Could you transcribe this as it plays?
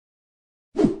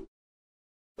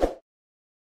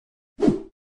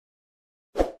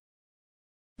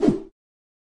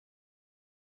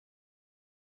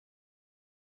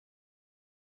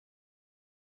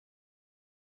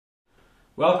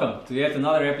Welcome to yet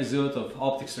another episode of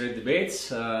Optics Trade Debates.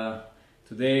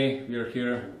 Today we are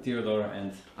here, Theodore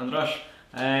and Andras,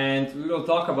 and we will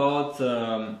talk about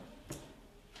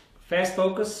fast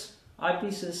focus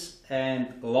eyepieces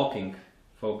and locking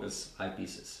focus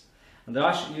eyepieces.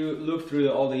 Andras, you looked through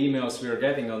all the emails we are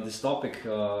getting on this topic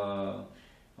on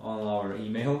our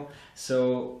email.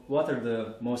 So what are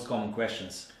the most common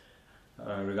questions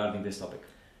regarding this topic?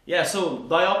 Yeah, so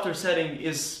diopter setting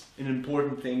is an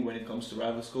important thing when it comes to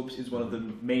riflescopes. It's one of the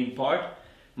main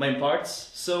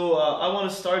parts. So I want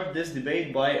to start this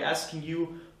debate by asking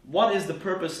you, what is the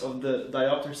purpose of the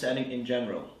diopter setting in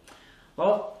general?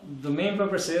 Well, the main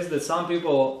purpose is that some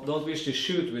people don't wish to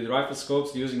shoot with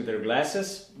riflescopes using their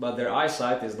glasses, but their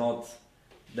eyesight is not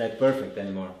that perfect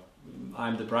anymore.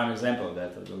 I'm the prime example of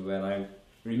that. When I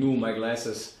remove my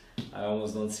glasses, I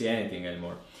almost don't see anything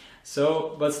anymore.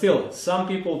 So, but still, some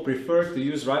people prefer to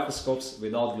use riflescopes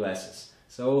without glasses.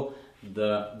 So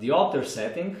the diopter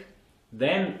setting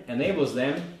then enables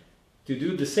them to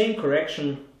do the same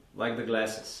correction like the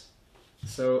glasses.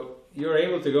 So you're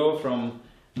able to go from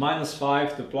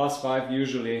 -5 to +5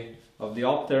 usually of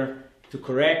diopter to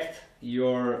correct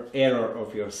your error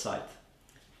of your sight.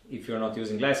 If you're not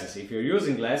using glasses. If you're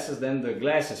using glasses, then the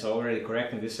glasses are already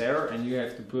correcting this error and you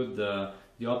have to put the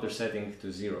diopter setting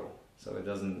to 0. So it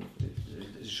doesn't.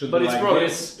 It should. But be it's like probably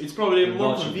this. it's probably It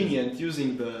more should convenient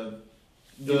using the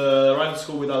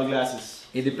riflescope without glasses.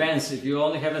 It depends. If you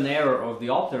only have an error of the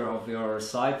diopter of your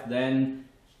sight, then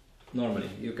normally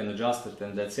you can adjust it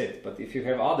and that's it. But if you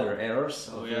have other errors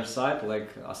of your sight, like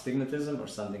astigmatism or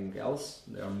something else,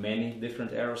 there are many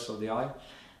different errors of the eye.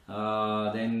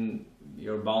 Then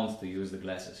you're bound to use the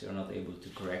glasses. You're not able to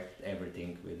correct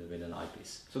everything with an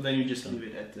eyepiece. So then you just leave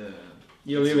it at the.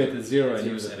 You leave it at 0 and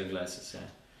zero use it setting. with glasses.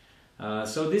 Yeah.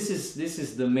 So this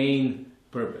is the main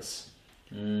purpose.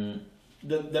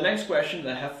 The next question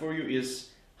I have for you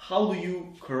is, how do you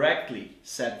correctly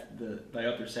set the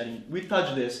diopter setting? We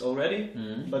touched this already,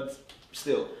 but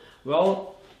still.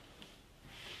 Well,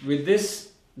 with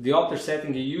this diopter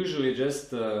setting, you usually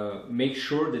just make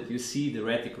sure that you see the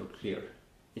reticle clear.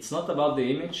 It's not about the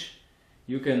image.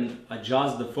 You can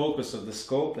adjust the focus of the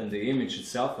scope and the image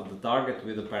itself of the target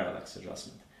with a parallax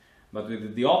adjustment. But with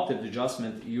the diopter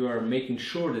adjustment, you are making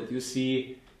sure that you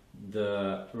see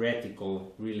the reticle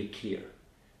really clear.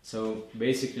 So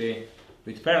basically,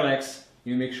 with parallax,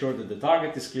 you make sure that the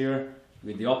target is clear.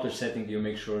 With the diopter setting, you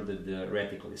make sure that the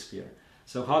reticle is clear.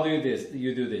 So how do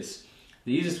you do this?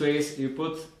 The easiest way is you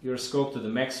put your scope to the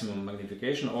maximum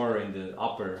magnification or in the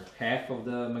upper half of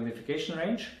the magnification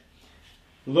range.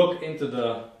 Look into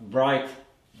the bright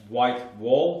white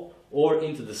wall or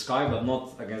into the sky, but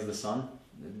not against the sun.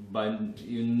 But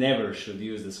you never should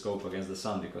use the scope against the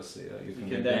sun because you can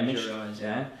get damage. Your eyes.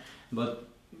 Yeah. But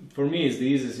for me, it's the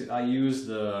easiest. I use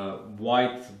the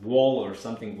white wall or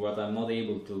something what I'm not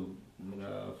able to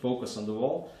focus on the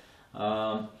wall,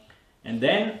 and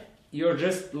then you're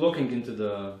just looking into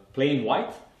the plain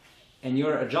white, and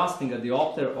you're adjusting a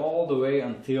diopter all the way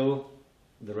until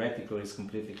the reticle is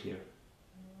completely clear.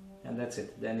 And that's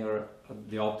it. Then your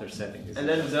diopter setting is. And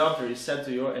then the diopter is set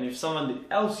to your. And if someone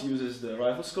else uses the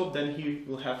riflescope, then he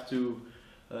will have to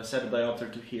set a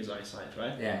diopter to his eyesight,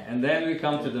 right? Yeah. And then we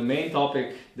come to the main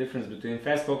topic: difference between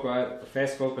fast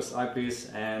focus eyepiece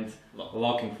and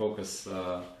locking focus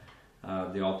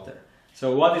diopter.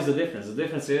 So what is the difference? The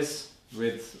difference is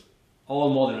with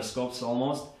all modern scopes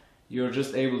almost, you're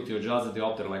just able to adjust the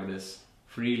diopter like this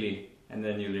freely, and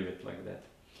then you leave it like that.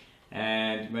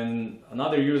 And when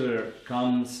another user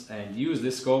comes and use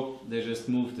this scope, they just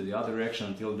move to the other direction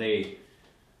until they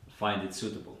find it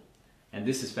suitable. And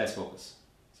this is fast focus.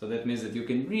 So that means that you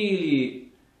can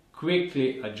really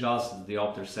quickly adjust the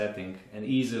diopter setting and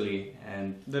easily.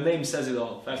 And the name says it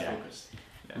all, fast Yeah. focus.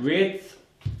 Yeah.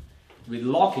 With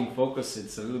locking focus,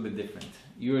 it's a little bit different.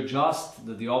 You adjust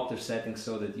the diopter setting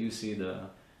so that you see the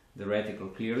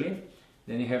reticle clearly.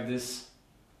 Then you have this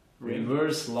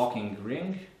reverse locking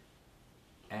ring,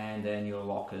 and then you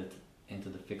lock it into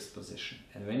the fixed position.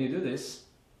 And when you do this,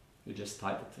 you just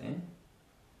type it in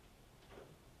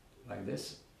like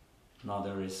this. Now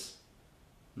there is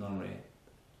normally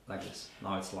like this.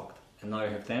 Now it's locked. And now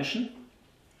you have tension.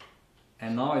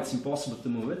 And now it's impossible to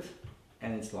move it,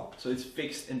 and it's locked. So it's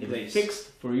fixed in It's place.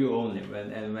 fixed for you only.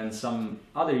 When some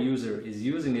other user is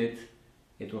using it,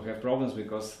 it will have problems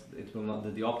because it will not.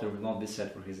 The diopter will not be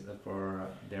set for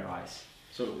their eyes.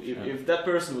 So if that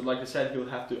person would like to set, he'll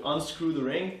have to unscrew the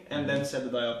ring and then set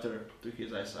the diopter to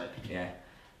his eyesight. Yeah.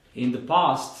 In the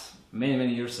past,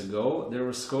 many years ago, there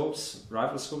were scopes,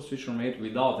 riflescopes, which were made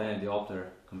without any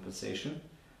diopter compensation.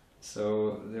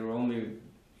 So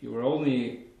you were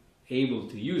only able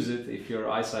to use it if your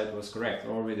eyesight was correct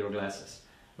or with your glasses.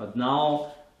 But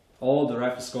now all the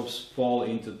raphoscopes fall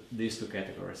into these two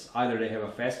categories. Either they have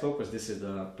a fast focus, this is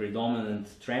the predominant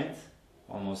trend,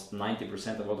 almost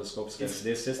 90% of all the scopes have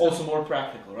this system. Also more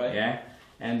practical, right? Yeah,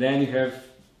 and then you have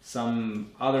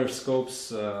some other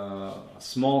scopes, a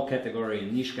small category,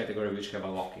 niche category, which have a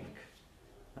locking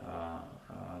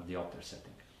diopter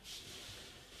setting.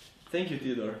 Thank you,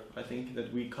 Theodore. I think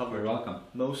that we covered You're welcome.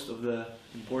 most of the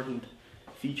important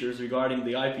features regarding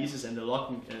the eyepieces and the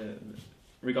locking,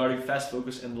 regarding fast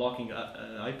focus and locking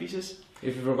eyepieces.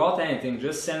 If you forgot anything,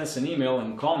 just send us an email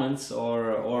in comments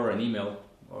or an email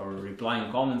or reply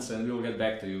in comments, and we will get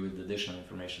back to you with additional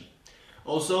information.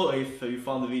 Also, if you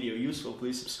found the video useful,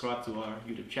 please subscribe to our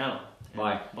YouTube channel.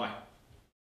 Bye. Bye.